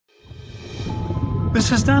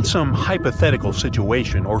This is not some hypothetical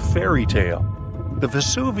situation or fairy tale. The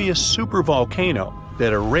Vesuvius supervolcano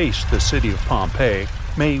that erased the city of Pompeii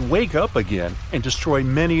may wake up again and destroy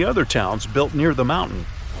many other towns built near the mountain.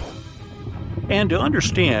 And to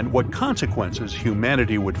understand what consequences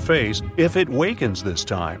humanity would face if it wakens this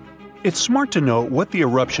time, it's smart to know what the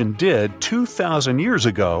eruption did 2,000 years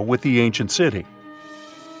ago with the ancient city.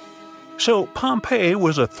 So, Pompeii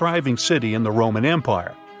was a thriving city in the Roman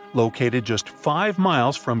Empire, located just 5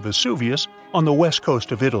 miles from Vesuvius on the west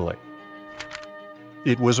coast of Italy.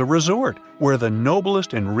 It was a resort where the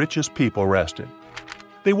noblest and richest people rested.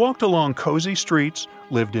 They walked along cozy streets,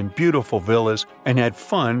 lived in beautiful villas, and had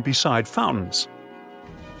fun beside fountains.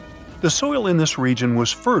 The soil in this region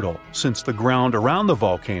was fertile since the ground around the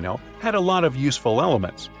volcano had a lot of useful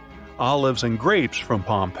elements. Olives and grapes from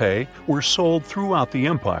Pompeii were sold throughout the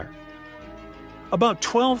empire. About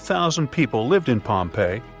 12,000 people lived in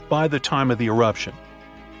Pompeii by the time of the eruption.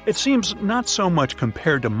 It seems not so much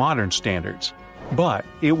compared to modern standards, but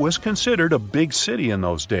it was considered a big city in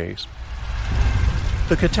those days.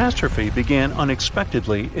 The catastrophe began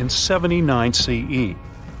unexpectedly in 79 CE.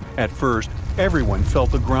 At first, everyone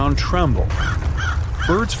felt the ground tremble.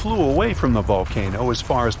 Birds flew away from the volcano as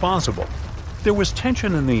far as possible. There was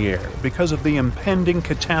tension in the air because of the impending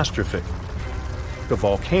catastrophe. The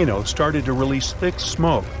volcano started to release thick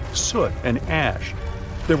smoke, soot, and ash.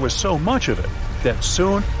 There was so much of it that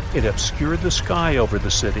soon it obscured the sky over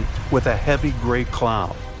the city with a heavy gray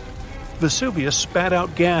cloud. Vesuvius spat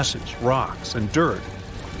out gases, rocks, and dirt.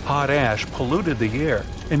 Hot ash polluted the air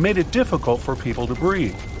and made it difficult for people to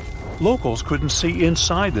breathe. Locals couldn't see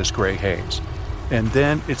inside this gray haze. And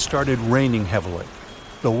then it started raining heavily.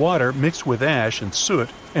 The water mixed with ash and soot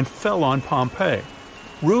and fell on Pompeii.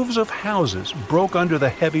 Roofs of houses broke under the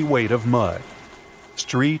heavy weight of mud.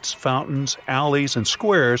 Streets, fountains, alleys, and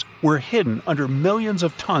squares were hidden under millions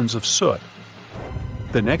of tons of soot.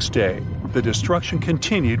 The next day, the destruction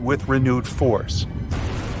continued with renewed force.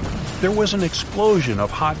 There was an explosion of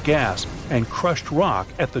hot gas and crushed rock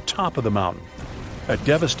at the top of the mountain. A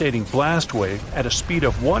devastating blast wave at a speed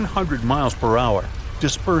of 100 miles per hour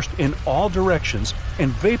dispersed in all directions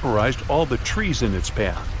and vaporized all the trees in its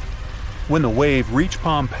path. When the wave reached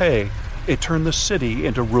Pompeii, it turned the city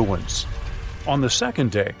into ruins. On the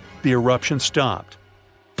second day, the eruption stopped.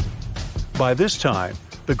 By this time,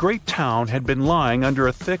 the great town had been lying under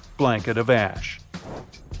a thick blanket of ash.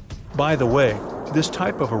 By the way, this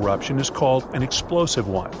type of eruption is called an explosive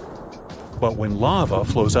one. But when lava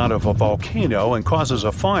flows out of a volcano and causes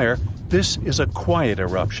a fire, this is a quiet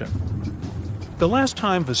eruption. The last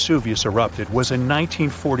time Vesuvius erupted was in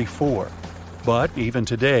 1944, but even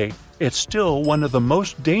today, it's still one of the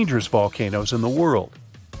most dangerous volcanoes in the world.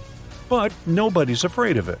 But nobody's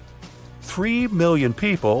afraid of it. 3 million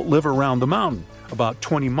people live around the mountain, about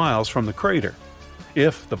 20 miles from the crater.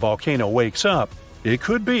 If the volcano wakes up, it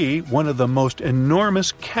could be one of the most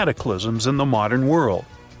enormous cataclysms in the modern world.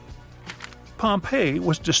 Pompeii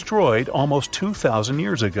was destroyed almost 2,000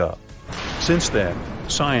 years ago. Since then,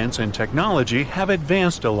 science and technology have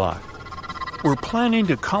advanced a lot. We're planning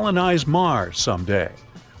to colonize Mars someday.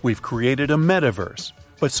 We've created a metaverse,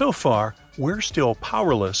 but so far, we're still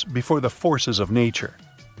powerless before the forces of nature.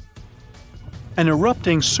 An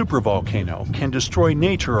erupting supervolcano can destroy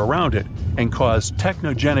nature around it and cause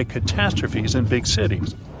technogenic catastrophes in big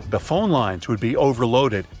cities. The phone lines would be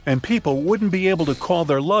overloaded and people wouldn't be able to call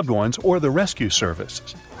their loved ones or the rescue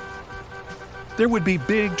services. There would be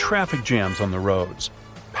big traffic jams on the roads.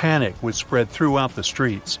 Panic would spread throughout the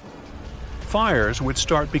streets. Fires would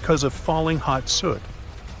start because of falling hot soot.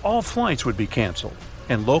 All flights would be canceled,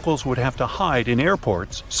 and locals would have to hide in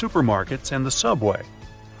airports, supermarkets, and the subway.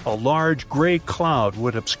 A large gray cloud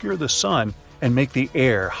would obscure the sun and make the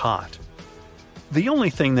air hot. The only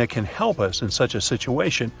thing that can help us in such a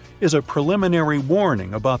situation is a preliminary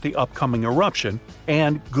warning about the upcoming eruption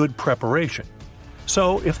and good preparation.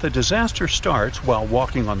 So, if the disaster starts while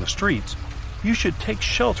walking on the streets, you should take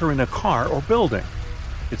shelter in a car or building.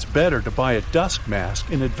 It's better to buy a dust mask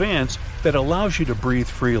in advance that allows you to breathe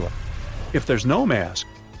freely. If there's no mask,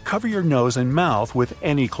 cover your nose and mouth with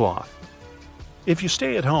any cloth. If you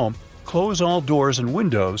stay at home, close all doors and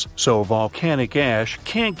windows so volcanic ash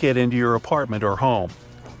can't get into your apartment or home.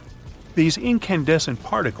 These incandescent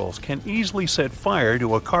particles can easily set fire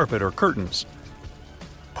to a carpet or curtains.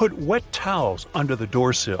 Put wet towels under the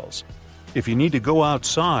door sills. If you need to go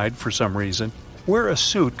outside for some reason, wear a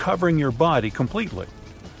suit covering your body completely.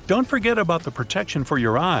 Don't forget about the protection for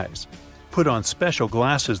your eyes. Put on special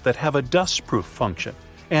glasses that have a dust-proof function.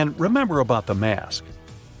 And remember about the mask.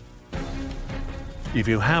 If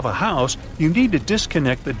you have a house, you need to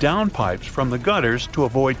disconnect the downpipes from the gutters to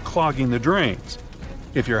avoid clogging the drains.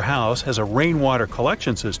 If your house has a rainwater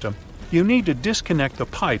collection system, you need to disconnect the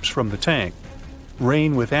pipes from the tank.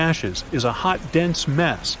 Rain with ashes is a hot, dense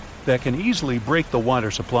mess that can easily break the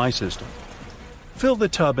water supply system. Fill the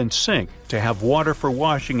tub and sink to have water for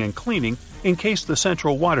washing and cleaning in case the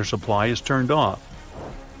central water supply is turned off.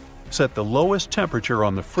 Set the lowest temperature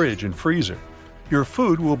on the fridge and freezer. Your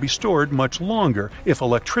food will be stored much longer if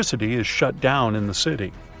electricity is shut down in the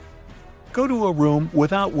city. Go to a room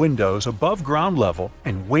without windows above ground level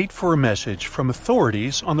and wait for a message from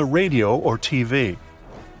authorities on the radio or TV.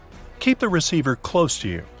 Keep the receiver close to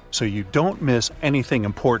you so you don't miss anything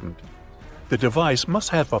important. The device must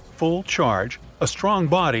have a full charge, a strong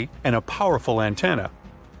body, and a powerful antenna.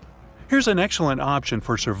 Here's an excellent option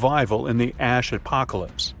for survival in the ash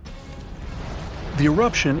apocalypse. The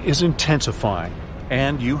eruption is intensifying,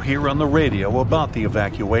 and you hear on the radio about the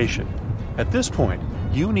evacuation. At this point,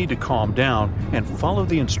 you need to calm down and follow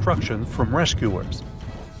the instructions from rescuers.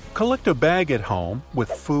 Collect a bag at home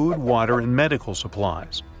with food, water, and medical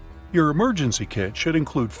supplies. Your emergency kit should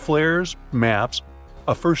include flares, maps,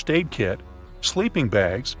 a first aid kit, sleeping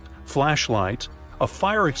bags, flashlights, a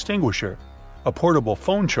fire extinguisher, a portable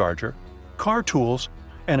phone charger, car tools,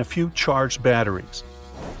 and a few charged batteries.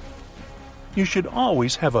 You should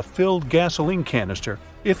always have a filled gasoline canister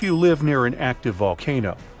if you live near an active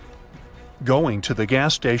volcano. Going to the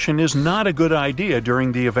gas station is not a good idea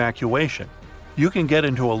during the evacuation. You can get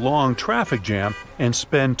into a long traffic jam and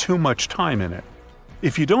spend too much time in it.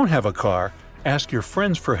 If you don't have a car, ask your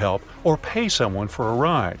friends for help or pay someone for a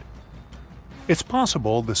ride. It's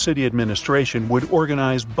possible the city administration would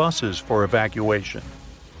organize buses for evacuation.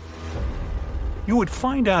 You would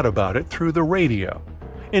find out about it through the radio.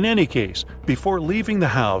 In any case, before leaving the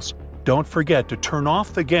house, don't forget to turn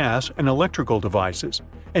off the gas and electrical devices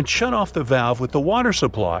and shut off the valve with the water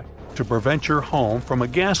supply to prevent your home from a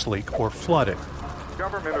gas leak or flooding.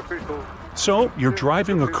 So, you're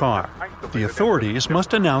driving a car. The authorities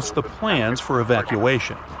must announce the plans for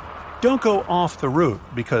evacuation. Don't go off the route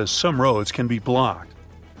because some roads can be blocked.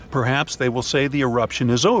 Perhaps they will say the eruption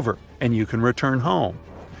is over and you can return home.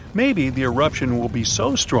 Maybe the eruption will be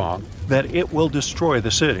so strong that it will destroy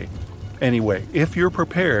the city. Anyway, if you're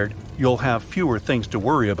prepared, you'll have fewer things to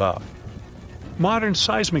worry about. Modern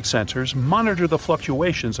seismic sensors monitor the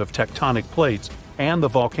fluctuations of tectonic plates and the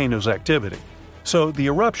volcano's activity, so the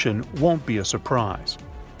eruption won't be a surprise.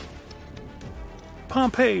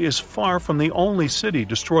 Pompeii is far from the only city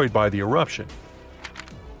destroyed by the eruption.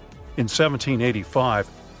 In 1785,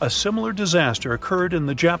 a similar disaster occurred in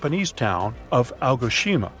the Japanese town of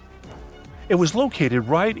Aogoshima. It was located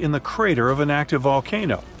right in the crater of an active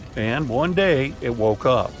volcano, and one day it woke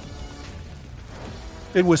up.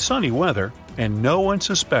 It was sunny weather, and no one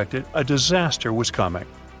suspected a disaster was coming.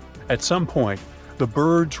 At some point, the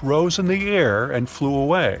birds rose in the air and flew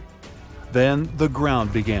away. Then the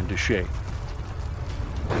ground began to shake.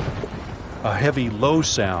 A heavy, low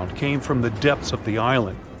sound came from the depths of the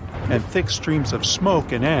island, and thick streams of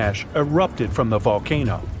smoke and ash erupted from the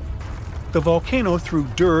volcano. The volcano threw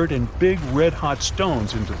dirt and big red-hot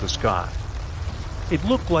stones into the sky. It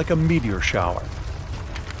looked like a meteor shower.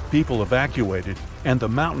 People evacuated, and the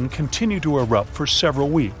mountain continued to erupt for several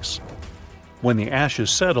weeks. When the ashes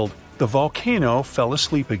settled, the volcano fell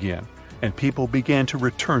asleep again, and people began to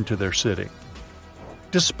return to their city.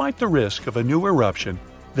 Despite the risk of a new eruption,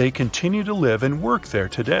 they continue to live and work there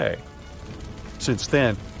today. Since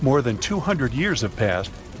then, more than 200 years have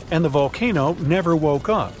passed, and the volcano never woke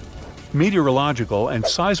up. Meteorological and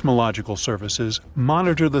seismological services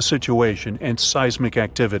monitor the situation and seismic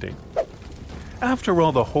activity. After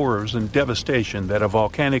all the horrors and devastation that a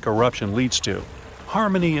volcanic eruption leads to,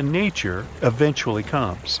 harmony in nature eventually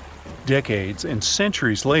comes. Decades and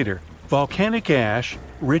centuries later, volcanic ash,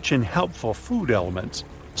 rich in helpful food elements,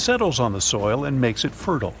 settles on the soil and makes it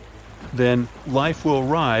fertile. Then life will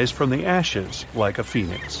rise from the ashes like a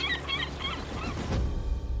phoenix.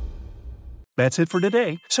 That's it for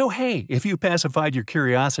today. So hey, if you pacified your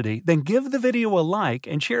curiosity, then give the video a like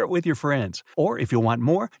and share it with your friends. Or if you want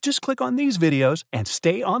more, just click on these videos and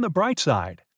stay on the bright side.